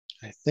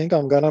I think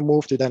I'm gonna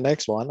move to the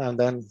next one and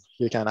then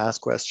you can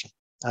ask question.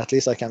 At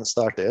least I can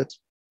start it.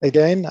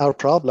 Again, our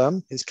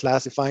problem is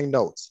classifying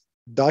nodes,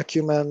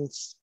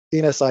 documents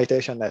in a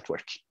citation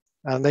network.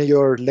 And then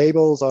your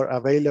labels are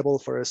available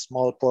for a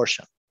small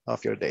portion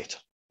of your data.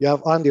 You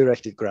have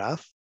undirected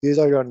graph. These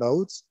are your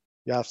nodes.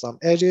 You have some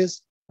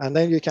edges, and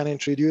then you can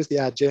introduce the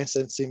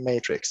adjacency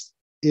matrix.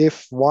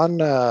 If one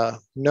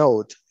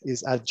node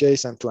is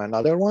adjacent to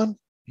another one,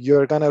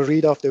 you're gonna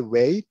read off the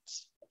weight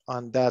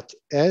on that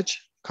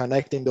edge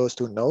connecting those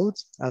two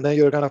nodes, and then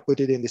you're gonna put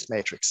it in this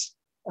matrix.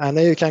 And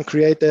then you can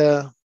create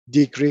a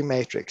degree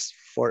matrix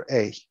for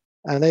A.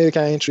 And then you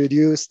can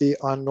introduce the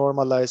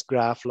unnormalized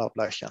graph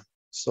Laplacian.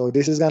 So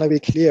this is gonna be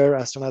clear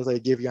as soon as I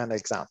give you an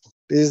example.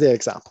 This is the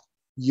example.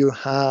 You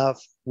have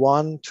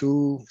 1,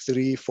 2,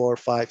 3, 4,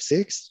 5,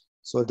 6.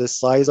 So the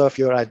size of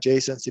your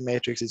adjacency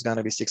matrix is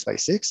gonna be 6 by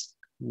 6.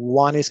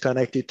 1 is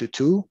connected to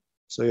 2,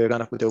 so you're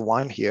gonna put a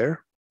 1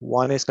 here.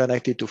 1 is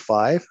connected to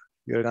 5,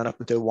 you're gonna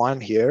put a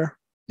 1 here.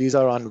 These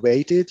are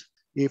unweighted.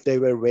 If they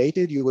were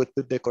weighted, you would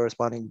put the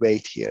corresponding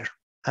weight here.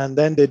 And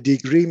then the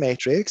degree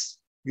matrix,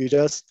 you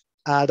just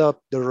add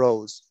up the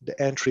rows, the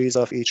entries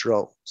of each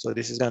row. So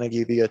this is gonna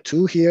give you a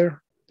 2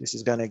 here, this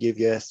is gonna give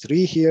you a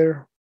 3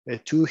 here, a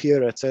 2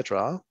 here,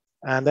 etc.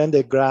 And then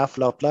the graph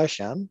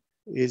Laplacian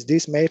is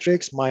this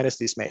matrix minus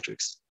this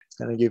matrix. It's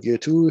gonna give you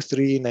 2,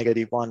 3,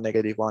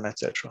 -1,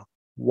 etc.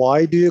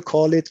 Why do you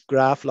call it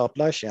graph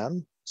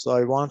Laplacian? So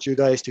I want you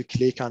guys to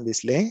click on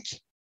this link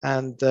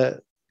and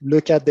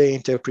look at the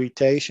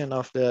interpretation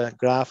of the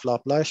graph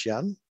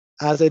Laplacian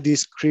as a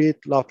discrete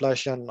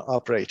Laplacian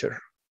operator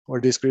or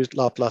discrete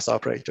Laplace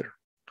operator.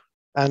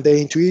 And the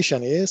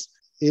intuition is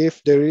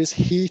if there is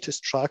heat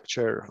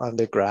structure on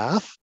the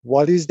graph,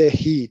 what is the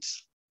heat?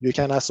 You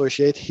can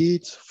associate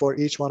heat for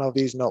each one of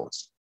these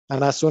nodes.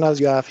 And as soon as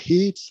you have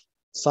heat,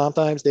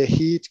 sometimes the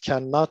heat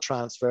cannot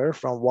transfer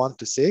from 1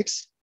 to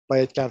 6, but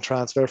it can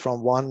transfer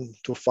from 1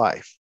 to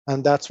 5.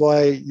 And that's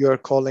why you're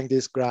calling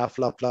this graph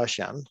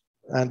Laplacian.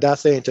 And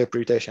that's the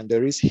interpretation.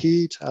 There is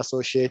heat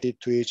associated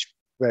to each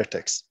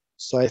vertex.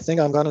 So I think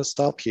I'm gonna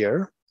stop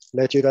here,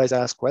 let you guys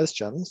ask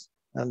questions,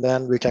 and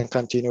then we can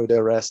continue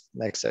the rest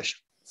next session.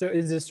 So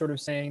is this sort of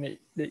saying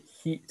that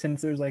heat,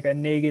 since there's like a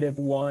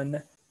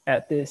 -1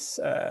 at this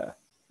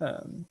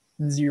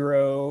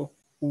 0,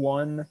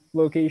 1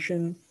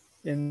 location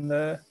in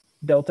the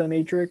delta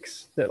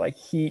matrix, that like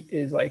heat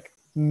is like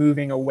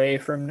moving away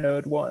from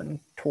node 1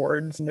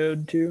 towards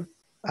node 2?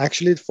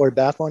 Actually, for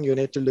that one, you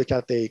need to look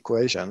at the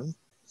equation.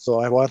 So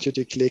I want you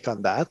to click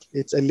on that.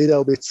 It's a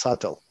little bit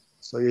subtle.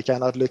 So you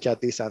cannot look at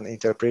this and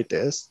interpret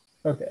this.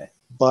 Okay.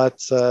 But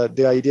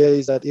the idea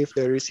is that if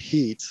there is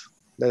heat,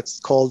 let's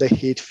call the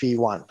heat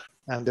phi1,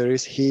 and there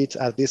is heat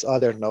at this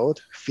other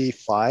node,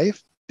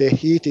 phi5, the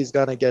heat is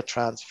gonna get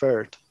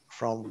transferred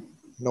from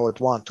node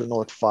 1 to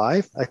node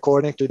 5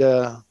 according to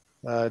the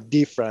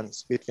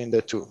difference between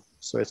the two.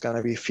 So it's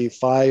gonna be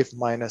phi5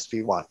 minus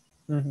phi1.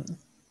 Mm-hmm.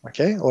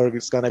 Okay, or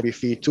it's gonna be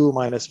phi2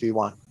 minus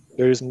phi1.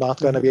 There is not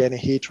gonna be any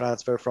heat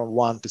transfer from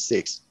 1 to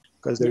 6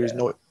 because there is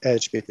no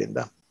edge between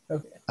them.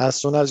 Okay. As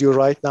soon as you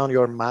write down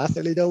your math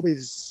a little bit,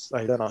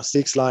 I don't know,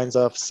 6 lines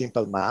of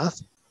simple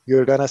math,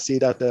 you're gonna see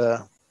that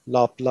the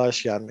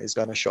Laplacian is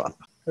gonna show up.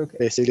 Okay.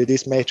 Basically,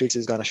 this matrix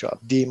is gonna show up,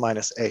 D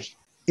minus A,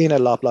 in a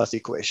Laplace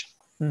equation.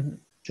 Mm-hmm.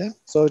 Okay,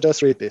 so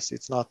just read this,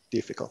 it's not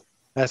difficult.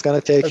 And it's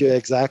gonna take you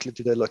exactly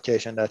to the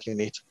location that you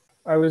need.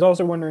 I was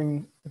also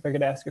wondering if I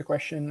could ask a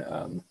question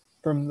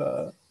from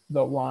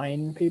the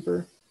line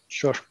paper.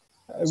 Sure.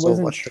 So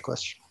what's the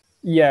question?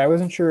 Yeah, I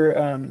wasn't sure.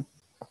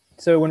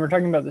 So when we're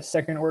talking about the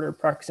second order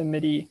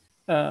proximity,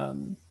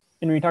 and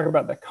we talk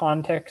about the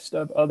context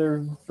of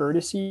other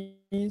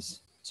vertices,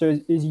 so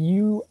is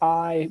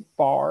UI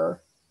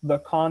bar the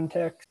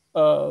context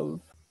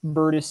of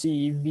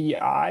vertice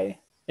VI,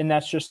 and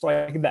that's just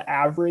like the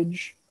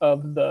average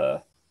of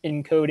the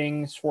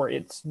encodings for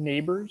its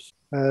neighbors?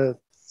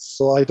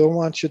 So I don't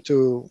want you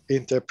to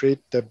interpret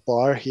the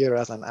bar here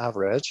as an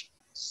average,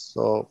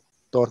 so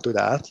don't do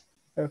that.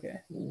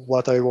 Okay.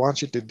 What I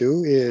want you to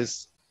do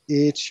is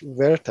each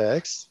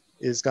vertex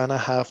is gonna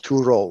have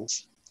 2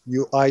 roles.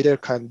 You either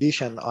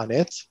condition on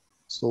it.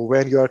 So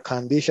when you're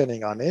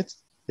conditioning on it,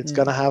 it's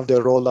gonna have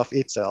the role of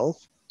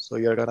itself. So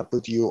you're gonna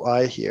put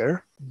UI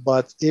here.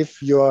 But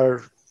if you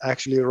are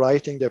actually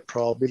writing the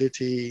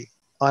probability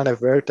on a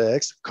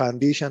vertex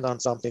conditioned on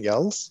something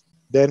else,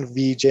 then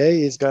VJ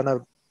is gonna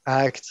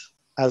act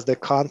as the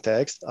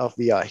context of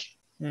VI.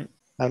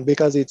 And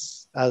because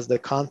it's as the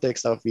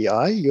context of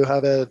VI, you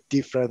have a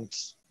different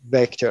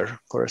vector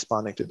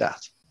corresponding to that.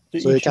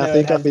 So you can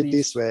think of it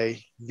this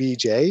way.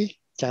 VJ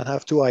can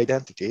have 2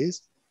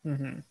 identities.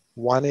 Mm-hmm.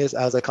 One is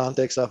as a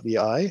context of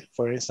VI,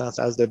 for instance,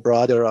 as the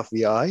brother of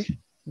VI,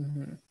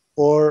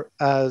 or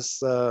as,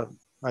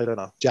 I don't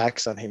know,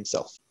 Jackson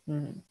himself.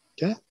 Mm-hmm.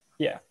 Okay?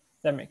 Yeah,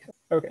 that makes sense.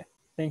 Okay,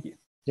 thank you.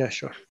 Yeah,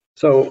 sure.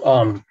 So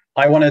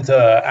I wanted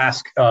to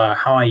ask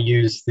how I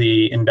use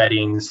the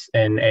embeddings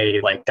in a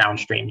like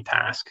downstream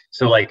task.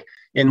 So like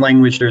in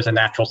language, there's a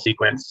natural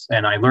sequence,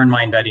 and I learn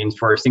my embeddings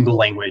for a single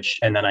language,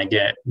 and then I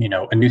get,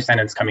 a new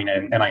sentence coming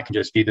in, and I can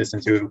just feed this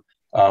into,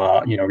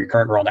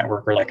 recurrent neural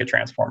network or like a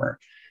transformer.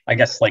 I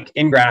guess like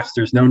in graphs,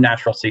 there's no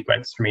natural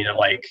sequence for me to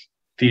like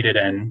feed it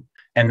in.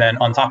 And then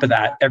on top of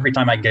that, every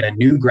time I get a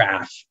new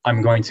graph,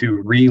 I'm going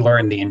to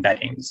relearn the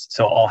embeddings.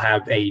 So I'll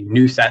have a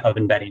new set of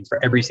embeddings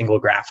for every single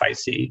graph I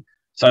see.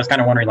 So I was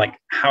kind of wondering like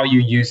how you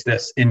use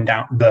this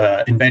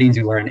the embeddings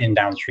you learn in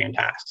downstream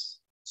tasks.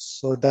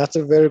 So that's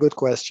a very good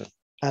question.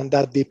 And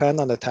that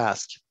depends on the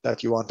task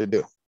that you want to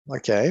do.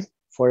 Okay.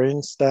 For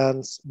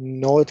instance,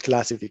 node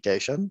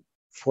classification.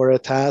 For a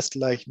task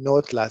like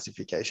node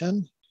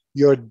classification,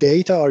 your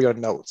data are your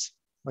nodes.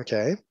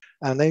 Okay.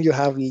 And then you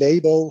have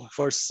label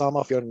for some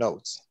of your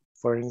nodes.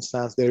 For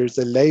instance, there is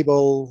a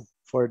label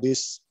for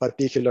this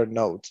particular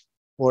node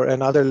or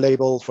another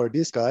label for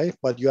this guy,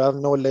 but you have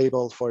no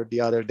label for the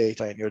other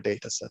data in your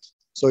data set.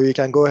 So you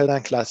can go ahead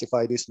and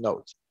classify this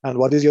node. And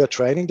what is your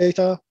training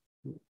data?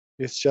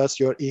 It's just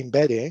your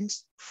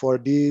embeddings for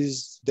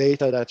these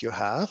data that you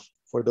have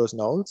for those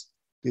nodes.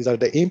 These are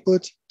the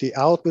input. The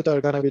output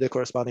are going to be the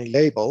corresponding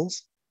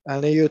labels.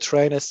 And then you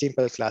train a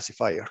simple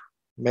classifier,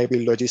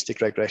 maybe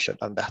logistic regression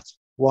on that.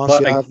 Once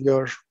you have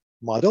your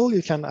model,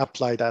 you can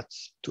apply that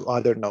to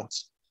other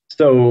nodes.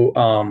 So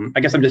I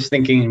guess I'm just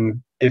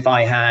thinking if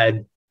I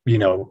had,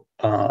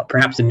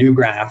 perhaps a new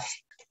graph,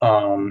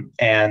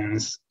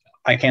 and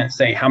I can't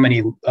say how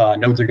many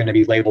nodes are going to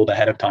be labeled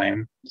ahead of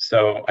time.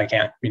 So I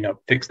can't,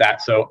 fix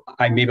that. So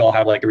maybe I'll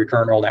have like a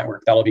recurrent neural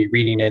network that'll be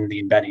reading in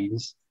the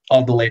embeddings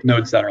of the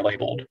nodes that are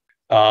labeled.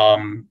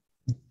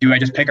 Do I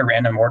just pick a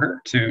random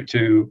order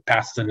to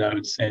pass the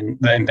nodes and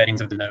the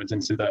embeddings of the nodes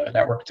into the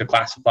network to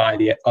classify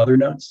the other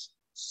nodes?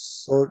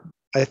 So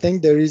I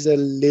think there is a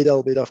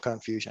little bit of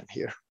confusion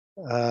here.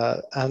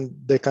 And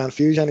the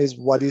confusion is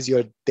what is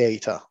your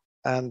data?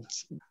 And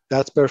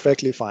that's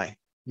perfectly fine.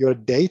 Your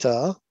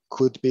data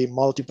could be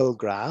multiple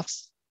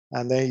graphs,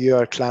 and then you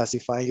are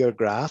classifying your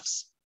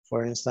graphs.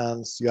 For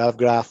instance, you have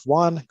graph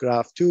 1,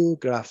 graph 2,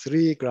 graph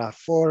 3, graph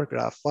 4,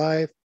 graph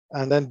 5,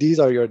 and then these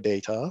are your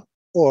data.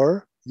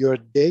 Or your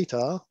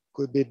data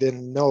could be the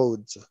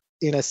nodes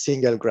in a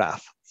single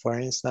graph. For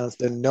instance,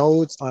 the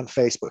nodes on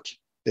Facebook,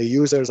 the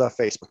users of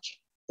Facebook,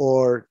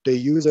 or the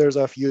users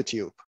of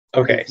YouTube,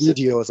 okay, the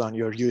videos on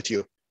your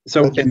YouTube.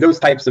 So in those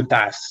types of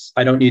tasks,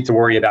 I don't need to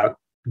worry about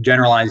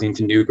generalizing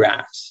to new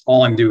graphs.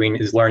 All I'm doing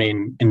is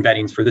learning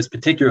embeddings for this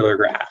particular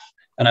graph,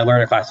 and I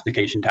learn a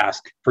classification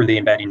task for the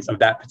embeddings of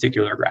that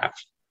particular graph.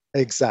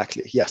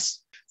 Exactly, yes.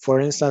 For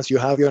instance, you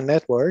have your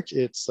network,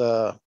 it's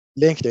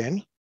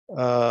LinkedIn.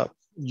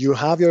 You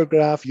have your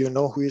graph, you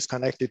know who is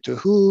connected to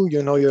who,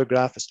 you know your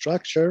graph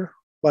structure,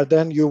 but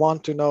then you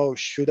want to know,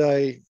 should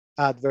I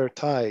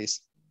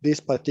advertise this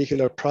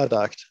particular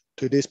product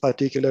to this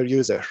particular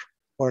user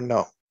or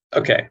no?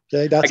 Okay,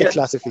 that's a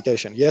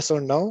classification. Yes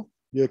or no,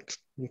 you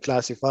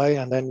classify,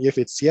 and then if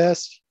it's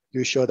yes,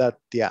 you show that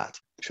the ad,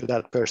 show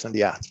that person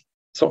the ad.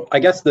 So I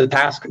guess the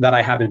task that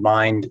I have in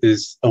mind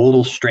is a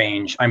little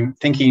strange. I'm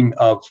thinking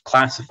of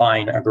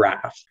classifying a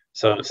graph.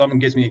 So someone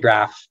gives me a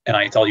graph and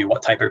I tell you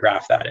what type of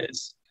graph that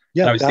is.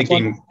 Yeah, and I was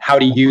thinking how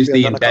to use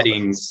the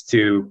embeddings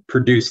to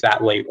produce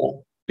that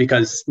label,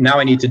 because now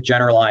I need to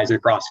generalize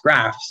across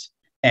graphs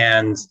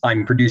and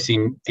I'm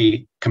producing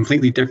a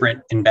completely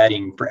different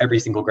embedding for every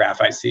single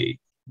graph I see.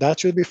 That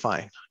should be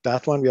fine.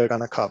 That one we are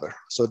going to cover.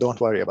 So don't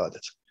worry about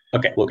it.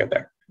 Okay, we'll get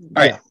there.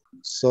 All right.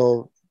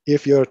 So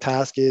if your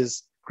task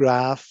is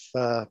graph,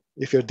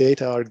 if your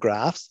data are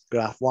graphs,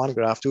 graph 1,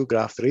 graph 2,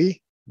 graph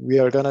 3, we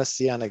are going to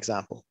see an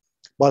example.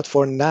 But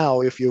for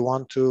now, if you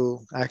want to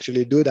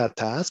actually do that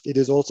task, it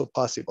is also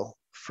possible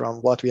from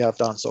what we have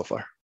done so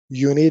far.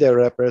 You need a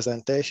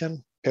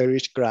representation per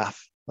each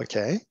graph,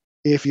 okay?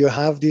 If you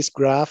have this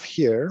graph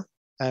here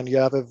and you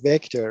have a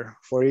vector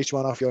for each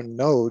one of your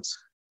nodes,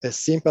 a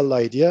simple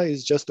idea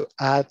is just to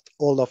add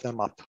all of them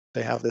up.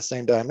 They have the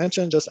same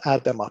dimension, just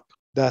add them up.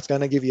 That's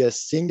going to give you a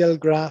single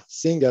graph,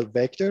 single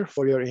vector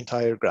for your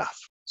entire graph.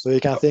 So you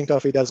can think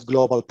of it as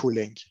global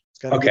pooling. It's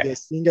going to give you a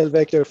single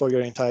vector for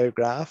your entire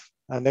graph.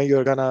 And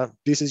then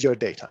this is your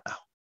data now.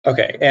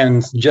 Okay,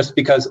 and just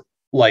because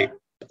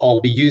I'll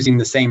be using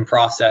the same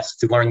process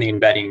to learn the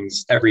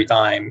embeddings every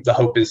time, the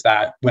hope is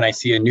that when I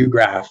see a new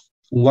graph,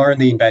 learn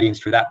the embeddings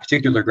for that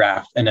particular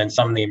graph, and then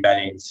sum the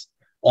embeddings,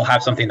 I'll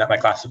have something that my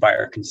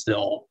classifier can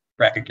still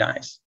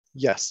recognize.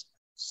 Yes.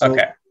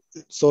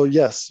 So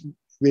yes,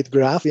 with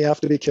graph, we have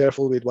to be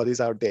careful with what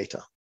is our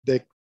data.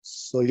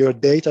 So your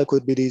data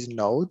could be these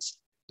nodes,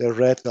 the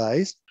red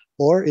guys,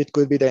 or it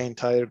could be the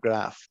entire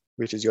graph,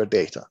 which is your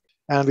data.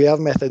 And we have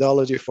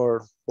methodology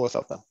for both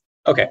of them.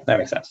 Okay, that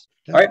makes sense.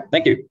 Yeah. All right,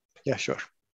 thank you. Yeah, sure.